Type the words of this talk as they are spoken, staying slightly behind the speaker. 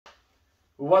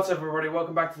What's up everybody,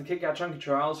 welcome back to the Kitkat Chunky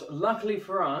Trials. Luckily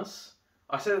for us,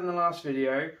 I said in the last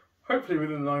video, hopefully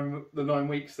within the 9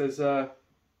 weeks there's another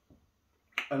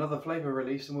flavour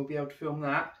release and we'll be able to film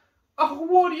that. Oh,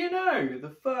 what do you know? The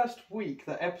first week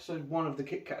that episode 1 of the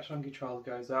Kitkat Chunky Trial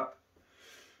goes up,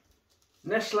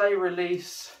 Nestle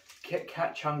release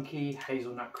Kitkat Chunky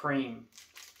Hazelnut Cream,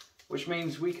 which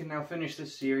means we can now finish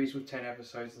this series with 10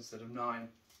 episodes instead of 9.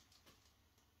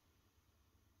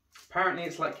 Apparently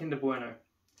it's like Kinder Bueno.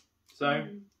 So,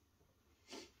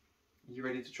 you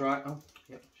ready to try it? Oh,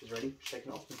 yep, she's ready. She's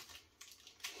taking it off me.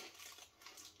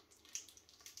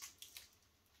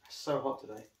 It's so hot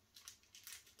today.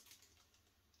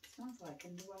 It smells like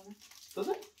Kinder Bueno. Does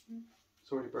it? Mm.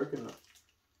 It's already broken though.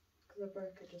 Because I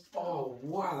broke it just now. Oh,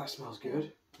 wow, that smells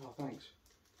good. Oh, thanks.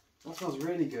 That smells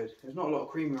really good. There's not a lot of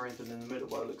cream or anything in the middle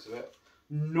by the looks of it.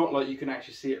 Not like you can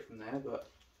actually see it from there, but...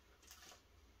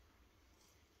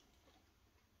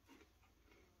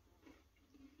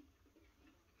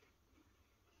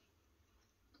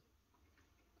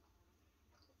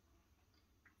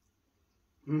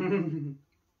 Ooh.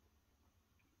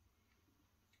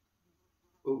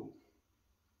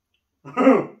 That's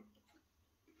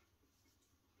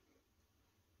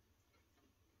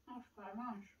quite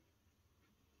nice.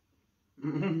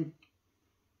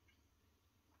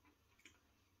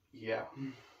 Yeah.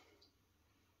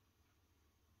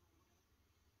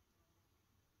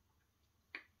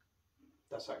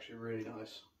 That's actually really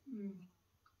nice.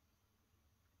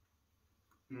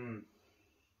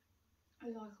 I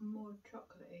like a more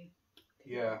chocolatey.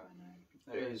 Yeah,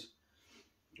 it is.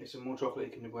 It's a more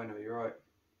chocolatey Kinder Bueno, you're right.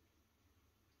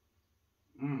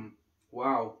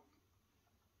 Wow.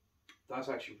 That's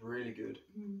actually really good.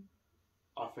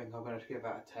 I think I'm going to give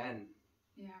that a 10.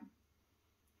 Yeah.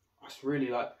 That's really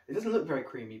like, it doesn't look very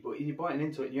creamy, but you're biting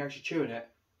into it and you're actually chewing it.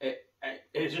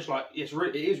 It's just like, it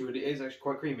is actually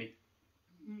quite creamy.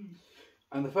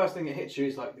 And the first thing that hits you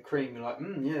is like the cream. You're like,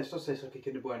 yeah, it does taste like a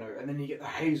Kinder Bueno. And then you get the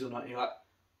hazelnut and you're like,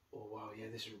 oh wow, yeah,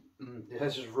 this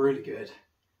is really good.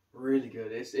 Really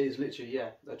good. It is literally,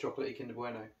 yeah, a chocolatey Kinder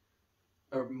Bueno.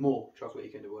 Or more chocolatey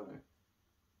Kinder Bueno.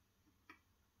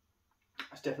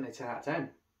 That's definitely a 10 out of 10.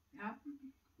 Yeah.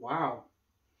 Wow.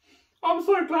 I'm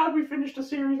so glad we finished the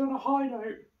series on a high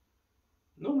note.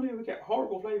 Normally we get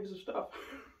horrible flavours of stuff.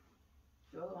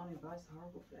 You're the one who buys the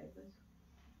horrible flavours.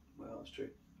 Well, that's true.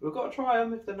 We've got to try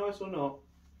them if they're nice or not.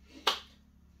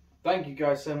 Thank you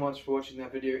guys so much for watching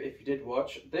that video if you did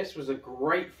watch. This was a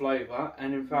great flavour,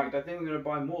 and in fact I think we're going to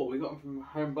buy more. We got them from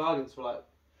Home Bargains for like,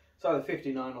 it's either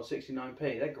 59 or 69p.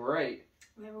 They're great.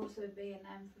 They're also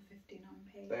B&M for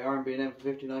 59p. They are in B&M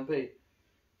for 59p.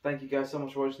 Thank you guys so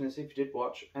much for watching this if you did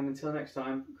watch, and until next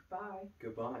time, Goodbye.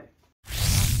 Goodbye.